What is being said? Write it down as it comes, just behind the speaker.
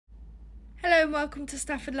Hello and welcome to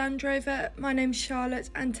Stafford Land Rover. My name's Charlotte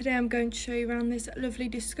and today I'm going to show you around this lovely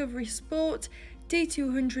Discovery Sport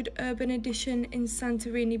D200 Urban Edition in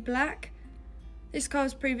Santorini Black. This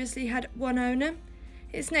car's previously had one owner.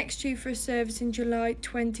 It's next due for a service in July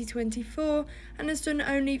 2024 and has done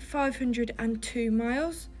only 502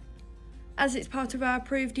 miles. As it's part of our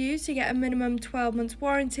approved use, you get a minimum 12 months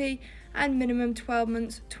warranty and minimum 12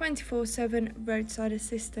 months 24/7 roadside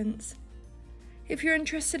assistance. If you're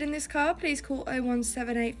interested in this car, please call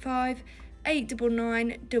 01785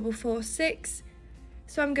 899 446.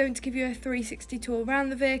 So I'm going to give you a 360 tour around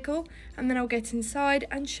the vehicle and then I'll get inside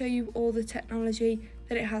and show you all the technology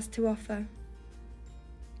that it has to offer.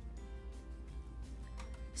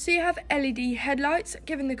 So you have LED headlights,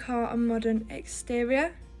 giving the car a modern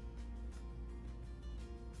exterior.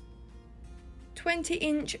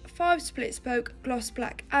 20-inch 5 split spoke gloss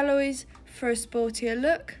black alloys for a sportier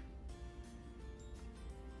look.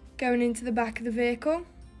 Going into the back of the vehicle,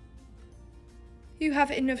 you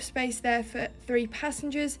have enough space there for 3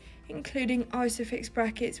 passengers, including ISOFIX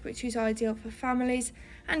brackets, which is ideal for families,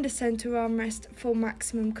 and a centre armrest for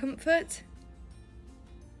maximum comfort.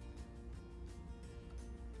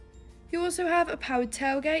 You also have a powered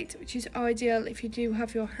tailgate, which is ideal if you do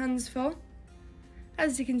have your hands full.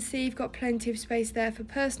 As you can see, you've got plenty of space there for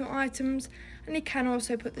personal items, and you can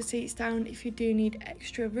also put the seats down if you do need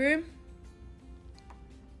extra room.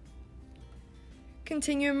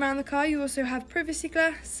 Continuing around the car, you also have privacy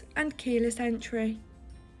glass and keyless entry.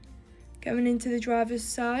 Going into the driver's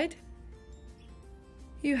side,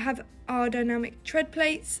 you have aerodynamic tread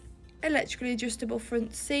plates, electrically adjustable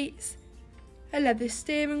front seats, a leather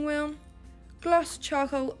steering wheel, gloss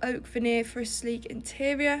charcoal oak veneer for a sleek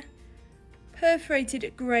interior,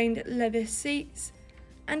 perforated grained leather seats,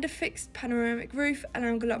 and a fixed panoramic roof,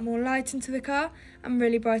 allowing a lot more light into the car and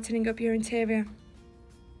really brightening up your interior.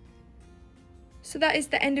 So that is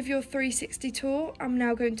the end of your 360 tour. I'm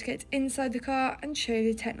now going to get inside the car and show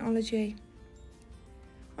you the technology.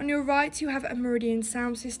 On your right, you have a Meridian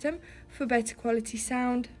sound system for better quality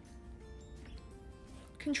sound.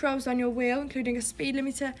 Controls on your wheel, including a speed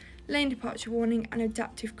limiter, lane departure warning and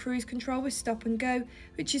adaptive cruise control with stop and go,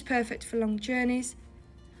 which is perfect for long journeys.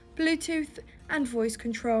 Bluetooth and voice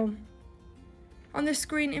control. On the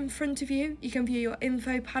screen in front of you, you can view your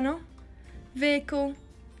info panel, vehicle,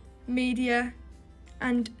 media,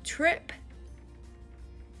 and trip.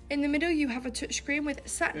 In the middle you have a touchscreen with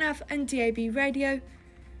sat-nav and DAB radio,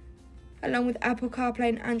 along with Apple CarPlay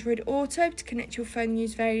and Android Auto to connect your phone and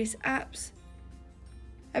use various apps.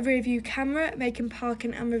 A rear view camera, making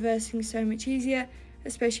parking and reversing so much easier,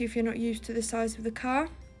 especially if you're not used to the size of the car.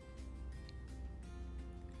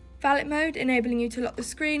 Valet mode, enabling you to lock the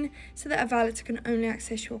screen so that a valeter can only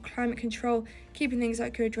access your climate control, keeping things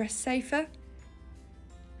like your address safer.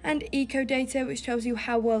 And eco data, which tells you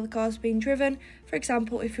how well the car's being driven, for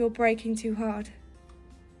example if you're braking too hard.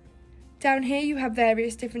 Down here you have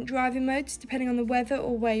various different driving modes depending on the weather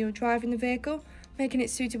or where you're driving the vehicle, making it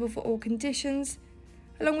suitable for all conditions,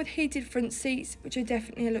 along with heated front seats, which are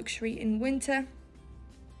definitely a luxury in winter.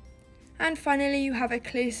 And finally you have a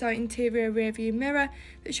clearsight interior rear view mirror,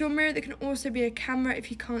 that's your mirror that can also be a camera if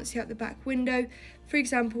you can't see out the back window, for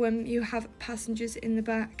example when you have passengers in the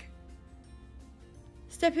back.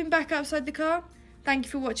 Stepping back outside the car, thank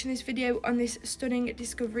you for watching this video on this stunning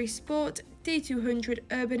Discovery Sport D200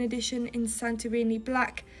 Urban Edition in Santorini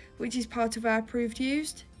Black, which is part of our approved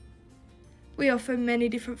used. We offer many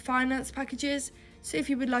different finance packages, so if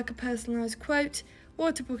you would like a personalised quote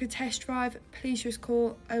or to book a test drive, please just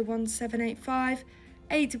call 01785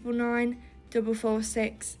 899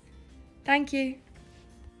 446. Thank you.